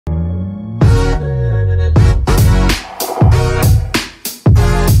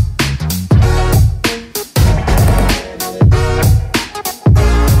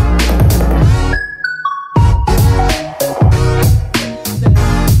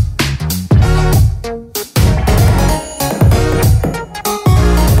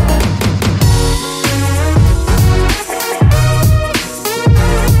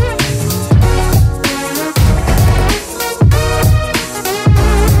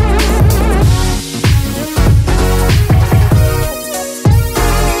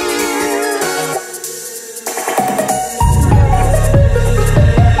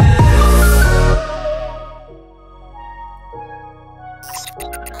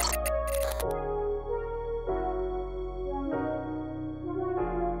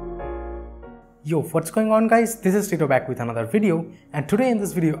Yo, what's going on guys? This is Tito back with another video, and today in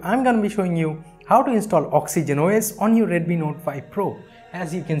this video I'm gonna be showing you how to install OxygenOS on your Redmi Note 5 Pro.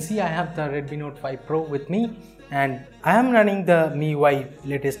 As you can see, I have the Redmi Note 5 Pro with me and I am running the MIUI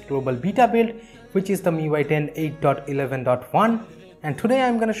latest global beta build, which is the MIUI 10 8.11.1, and today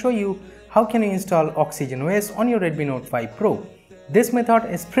I'm gonna show you how can you install OxygenOS on your Redmi Note 5 Pro. This method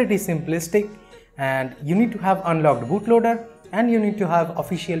is pretty simplistic and you need to have unlocked bootloader and you need to have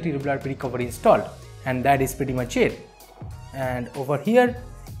official TWRP recovery installed, and that is pretty much it. And over here,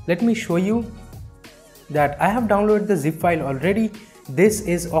 let me show you that I have downloaded the zip file already. This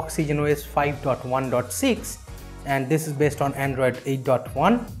is OxygenOS 5.1.6 and this is based on Android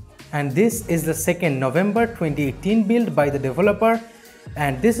 8.1, and this is the 2nd November 2018 build by the developer,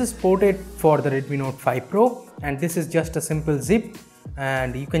 and this is ported for the Redmi Note 5 Pro, and this is just a simple zip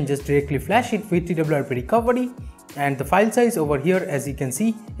and you can just directly flash it with TWRP recovery. And the file size over here, as you can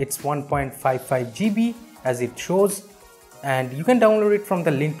see, it's 1.55 GB as it shows, and you can download it from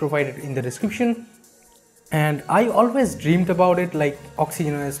the link provided in the description. And I always dreamed about it, like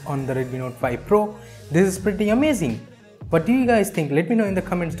OxygenOS on the Redmi Note 5 Pro. This is pretty amazing. What do you guys think? Let me know in the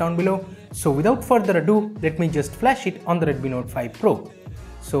comments down below. So without further ado, let me just flash it on the Redmi Note 5 Pro.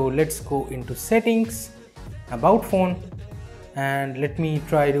 So let's go into settings, about phone, and let me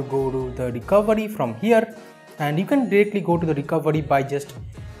try to go to the recovery from here. And you can directly go to the recovery by just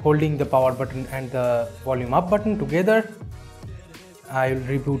holding the power button and the volume up button together. I will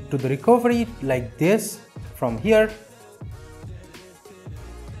reboot to the recovery like this from here.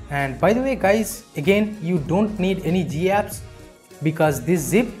 And by the way guys, again, you don't need any G apps because this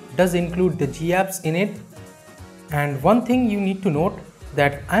zip does include the G apps in it. And one thing you need to note,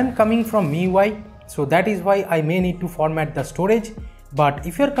 that I'm coming from MIUI, so that is why I may need to format the storage. But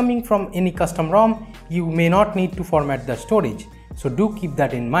if you're coming from any custom ROM, you may not need to format the storage, so do keep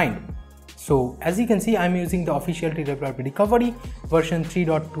that in mind. So as you can see, I'm using the official TWRP recovery version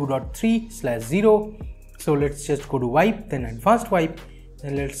 3.2.3/0. so let's just go to wipe, then advanced wipe,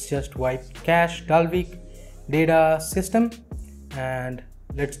 then let's just wipe cache, Dalvik, data, system, and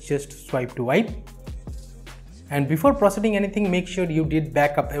let's just swipe to wipe. And before proceeding anything, make sure you did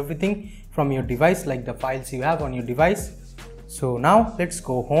back up everything from your device, like the files you have on your device. So now let's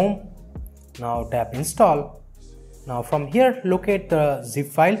go home. Now tap install. Now from here, locate the zip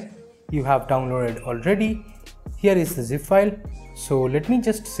file you have downloaded already. Here is the zip file. So let me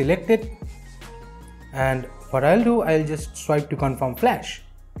just select it, and what I'll do, I'll just swipe to confirm flash.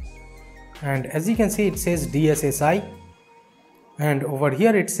 And as you can see, it says DSSI, and over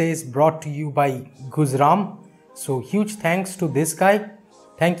here it says brought to you by Guzram. So huge thanks to this guy.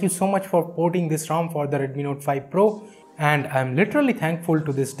 Thank you so much for porting this ROM for the Redmi Note 5 Pro. And I'm literally thankful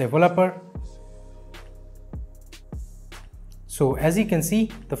to this developer. So as you can see,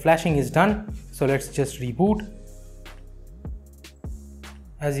 the flashing is done. So let's just reboot.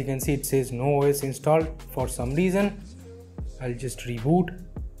 As you can see, it says no OS installed for some reason. I'll just reboot.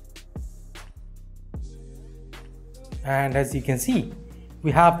 And as you can see,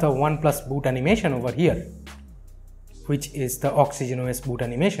 we have the OnePlus boot animation over here, which is the OxygenOS boot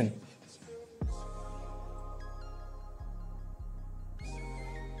animation.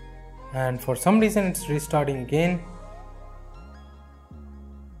 And for some reason it's restarting again.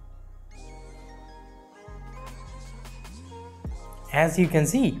 As you can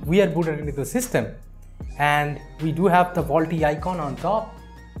see, we are booted into the system and we do have the Vaulty icon on top,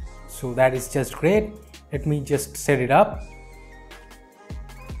 so that is just great. Let me just set it up.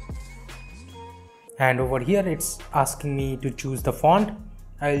 And over here it's asking me to choose the font.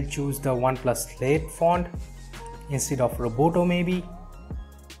 I'll choose the OnePlus Lite font instead of Roboto maybe.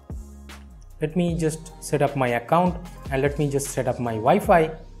 Let me just set up my account and let me just set up my Wi-Fi.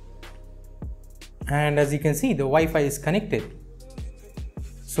 And as you can see, the Wi-Fi is connected.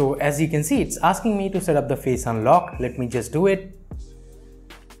 So as you can see, it's asking me to set up the face unlock. Let me just do it.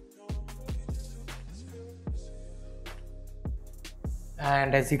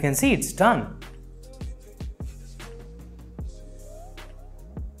 And as you can see, it's done.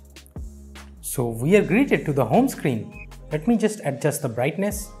 So we are greeted to the home screen. Let me just adjust the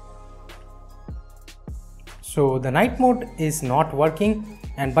brightness. So the night mode is not working,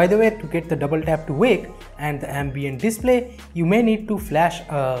 and by the way, to get the double tap to wake and the ambient display, you may need to flash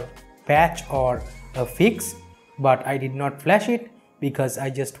a patch or a fix, but I did not flash it because I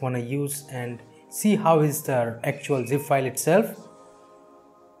just want to use and see how is the actual zip file itself.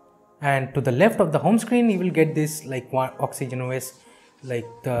 And to the left of the home screen, you will get this like OxygenOS, like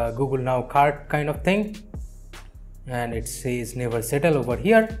the Google Now card kind of thing, and it says never settle over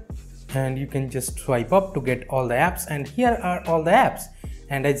here. And you can just swipe up to get all the apps, and here are all the apps.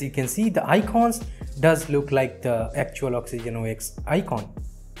 and as you can see, the icons does look like the actual OxygenOS icon.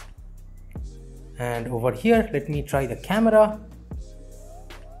 And over here, let me try the camera.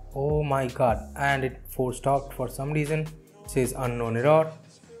 Oh my god, and it force stopped for some reason. It says unknown error,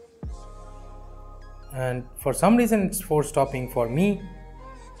 and for some reason it's force stopping for me.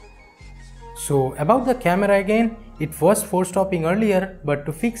 So about the camera again, it was force stopping earlier, but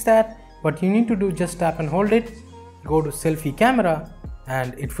to fix that, what you need to do, just tap and hold it, go to Selfie Camera,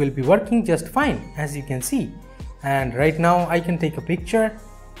 and it will be working just fine, as you can see. And right now I can take a picture,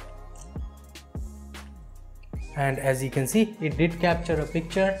 and as you can see, it did capture a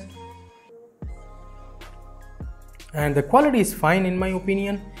picture, and the quality is fine in my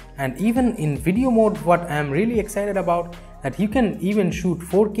opinion. And even in video mode, what I am really excited about, that you can even shoot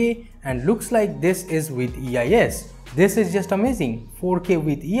 4K and looks like this is with EIS. This is just amazing. 4K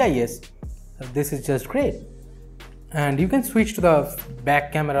with EIS, this is just great. And you can switch to the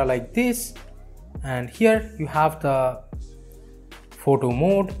back camera like this, and here you have the photo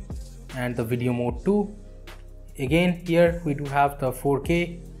mode and the video mode too. Again, here we do have the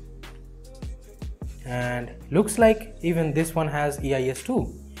 4K, and looks like even this one has EIS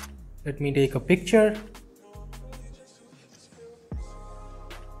too. Let me take a picture.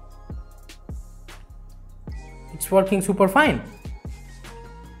 It's working super fine.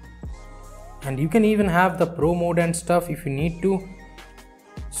 And you can even have the pro mode and stuff if you need to.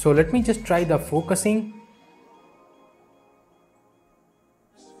 So let me just try the focusing.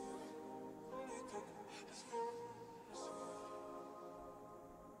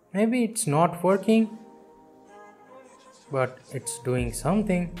 Maybe it's not working, but it's doing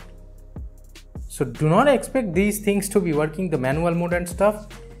something. So do not expect these things to be working, the manual mode and stuff,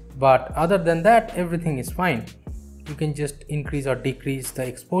 but other than that, everything is fine. You can just increase or decrease the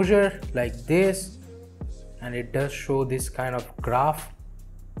exposure like this, and it does show this kind of graph.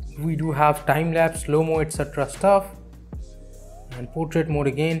 We do have time lapse, slow-mo, etc. stuff, and portrait mode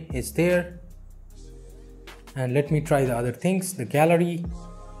again is there. And let me try the other things. The gallery,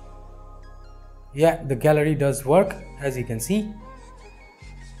 yeah, the gallery does work, as you can see.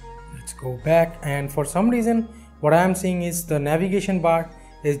 Let's go back, and for some reason what I am seeing is the navigation bar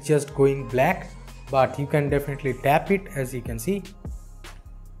is just going black, but you can definitely tap it, as you can see.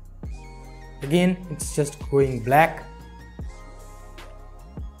 Again, it's just going black.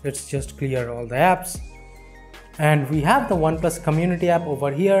 Let's just clear all the apps, and we have the OnePlus community app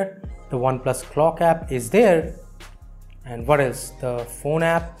over here. The OnePlus clock app is there, and what else? The phone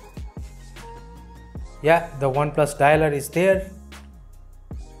app, yeah, the OnePlus dialer is there,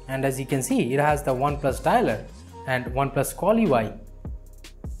 and as you can see, it has the OnePlus dialer and OnePlus call UI.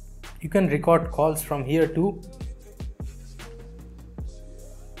 You can record calls from here too.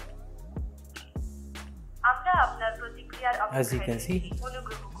 As you can see.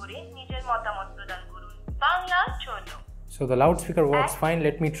 So the loudspeaker works fine.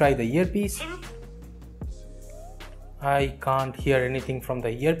 Let me try the earpiece. I can't hear anything from the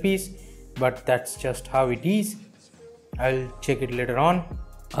earpiece, but that's just how it is. I'll check it later on.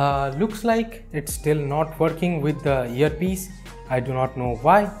 Looks like it's still not working with the earpiece. I do not know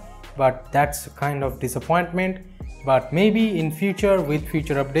why, but that's a kind of disappointment. But maybe in future, with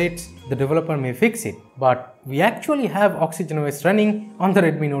future updates, the developer may fix it. But we actually have OxygenOS running on the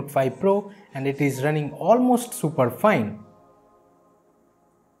Redmi Note 5 Pro, and it is running almost super fine.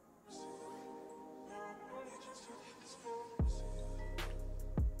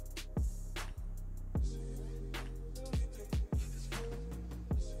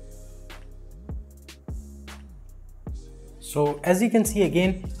 So as you can see,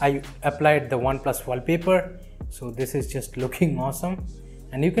 again, I applied the OnePlus wallpaper. So this is just looking awesome,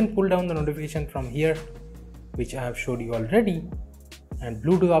 and you can pull down the notification from here, which I have showed you already, and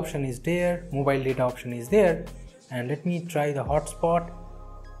Bluetooth option is there, mobile data option is there, and let me try the hotspot,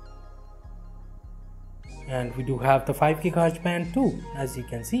 and we do have the 5 GHz band too, as you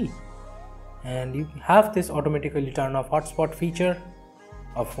can see, and you have this automatically turn off hotspot feature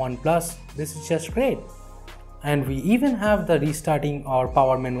of OnePlus. This is just great. And we even have the restarting or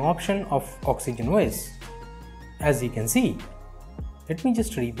power menu option of OxygenOS, as you can see. Let me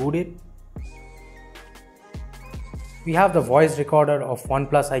just reboot it. We have the voice recorder of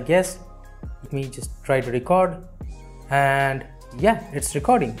OnePlus, I guess. Let me just try to record, and yeah, it's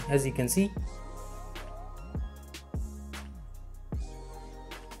recording, as you can see.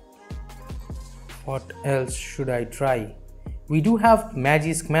 What else should I try? We do have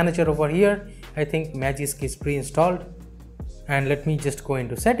Magisk Manager over here. I think Magisk is pre-installed, and let me just go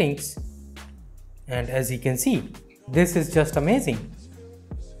into settings, and as you can see, this is just amazing.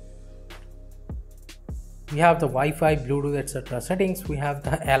 We have the Wi-Fi, Bluetooth, etc. settings. We have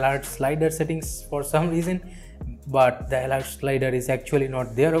the alert slider settings for some reason, but the alert slider is actually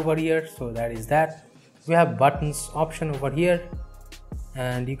not there over here, so that is that. We have buttons option over here,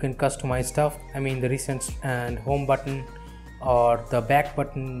 and you can customize stuff. I mean, the recent and home button or the back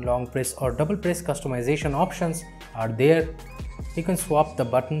button, long press or double press customization options are there. You can swap the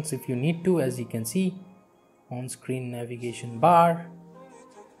buttons if you need to, as you can see. On screen navigation bar.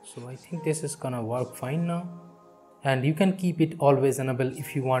 So I think this is gonna work fine now. And you can keep it always enabled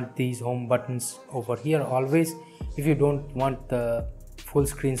if you want these home buttons over here always. If you don't want the full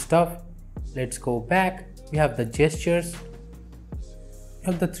screen stuff, let's go back. We have the gestures. We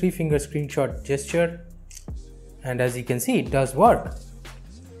have the 3-finger screenshot gesture, and as you can see, it does work.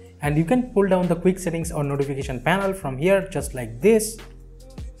 And you can pull down the quick settings or notification panel from here, just like this.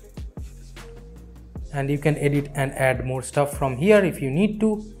 And you can edit and add more stuff from here if you need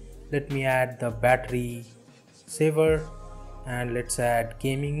to. Let me add the battery saver, and let's add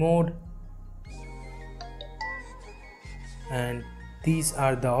gaming mode. And these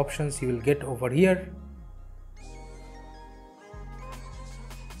are the options you will get over here.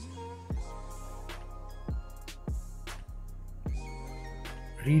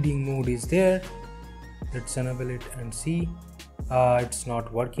 Reading mode is there. Let's enable it and see. It's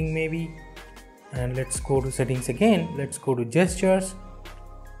not working maybe. And let's go to settings again. Let's go to gestures.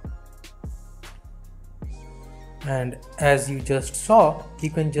 And as you just saw, you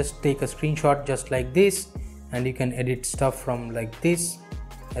can just take a screenshot just like this, and you can edit stuff from like this.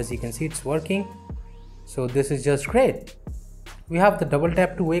 As you can see, it's working. So this is just great. We have the double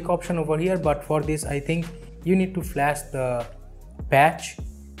tap to wake option over here, but for this I think you need to flash the patch,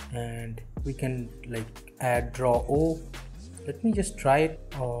 and we can like add draw O. Let me just try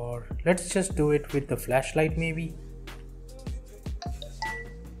it, or let's just do it with the flashlight maybe.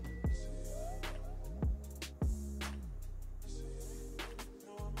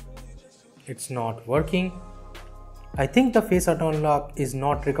 It's not working. I think the face auto unlock is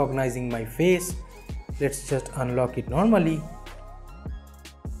not recognizing my face. Let's just unlock it normally.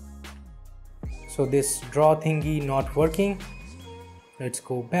 So this draw thingy not working. Let's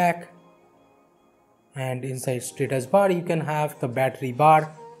go back. And inside status bar you can have the battery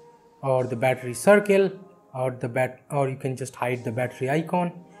bar or the battery circle, or you can just hide the battery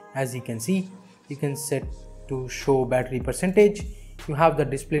icon. As you can see, you can set to show battery percentage. You have the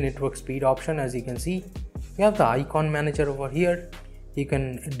display network speed option. As you can see, you have the icon manager over here. You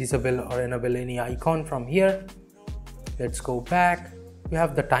can disable or enable any icon from here. Let's go back. You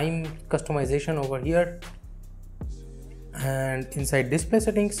have the time customization over here, and inside display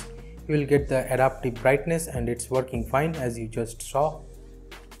settings you will get the adaptive brightness, and it's working fine as you just saw.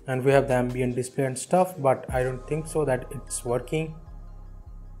 And we have the ambient display and stuff, but I don't think so that it's working.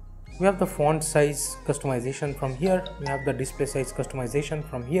 We have the font size customization from here. We have the display size customization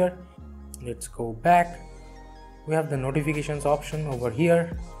from here. Let's go back. We have the notifications option over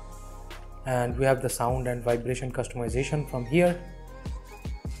here, and we have the sound and vibration customization from here.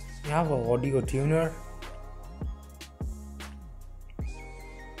 We have an audio tuner,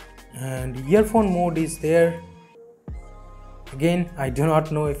 and earphone mode is there. Again, I do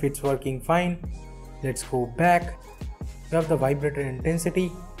not know if it's working fine. Let's go back. We have the vibrator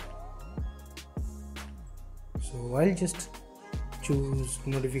intensity. So I'll just choose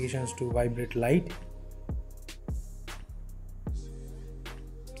notifications to vibrate light.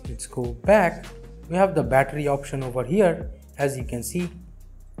 Let's go back. We have the battery option over here. As you can see,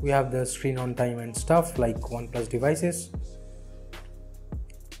 we have the screen on time and stuff like OnePlus devices.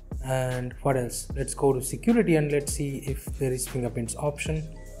 And what else? Let's go to security and let's see if there is fingerprints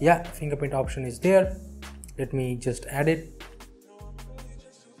option. Yeah, fingerprint option is there. Let me just add it.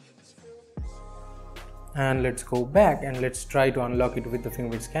 And let's go back and let's try to unlock it with the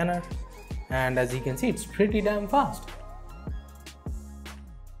fingerprint scanner. And as you can see, it's pretty damn fast.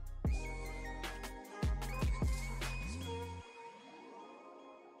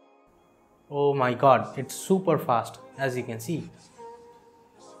 Oh my god, it's super fast, as you can see.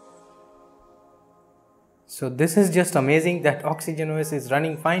 So this is just amazing that OxygenOS is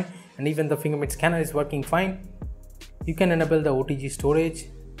running fine, and even the fingerprint scanner is working fine. You can enable the OTG storage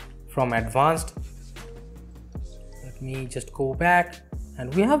from advanced. Let me just go back,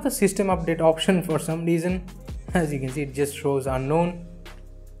 and we have the system update option for some reason. As you can see, it just shows unknown.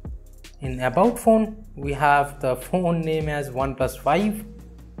 In about phone, we have the phone name as OnePlus 5,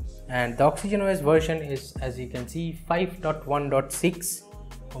 and the OxygenOS version is, as you can see, 5.1.6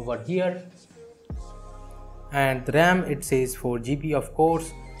 over here. And the RAM, it says 4 GB of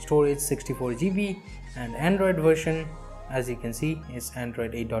course, storage 64 GB, and Android version, as you can see, is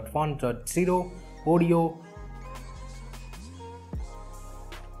Android 8.1.0 audio.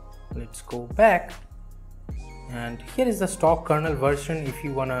 Let's go back, and here is the stock kernel version if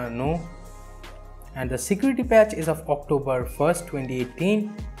you wanna know, and the security patch is of October 1st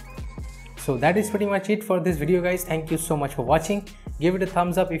 2018. So that is pretty much it for this video, guys. Thank you so much for watching. Give it a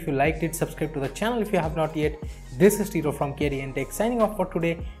thumbs up if you liked it. Subscribe to the channel if you have not yet. This is Tito from KDN Tech signing off for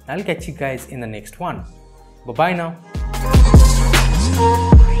today. I'll catch you guys in the next one. Bye bye now.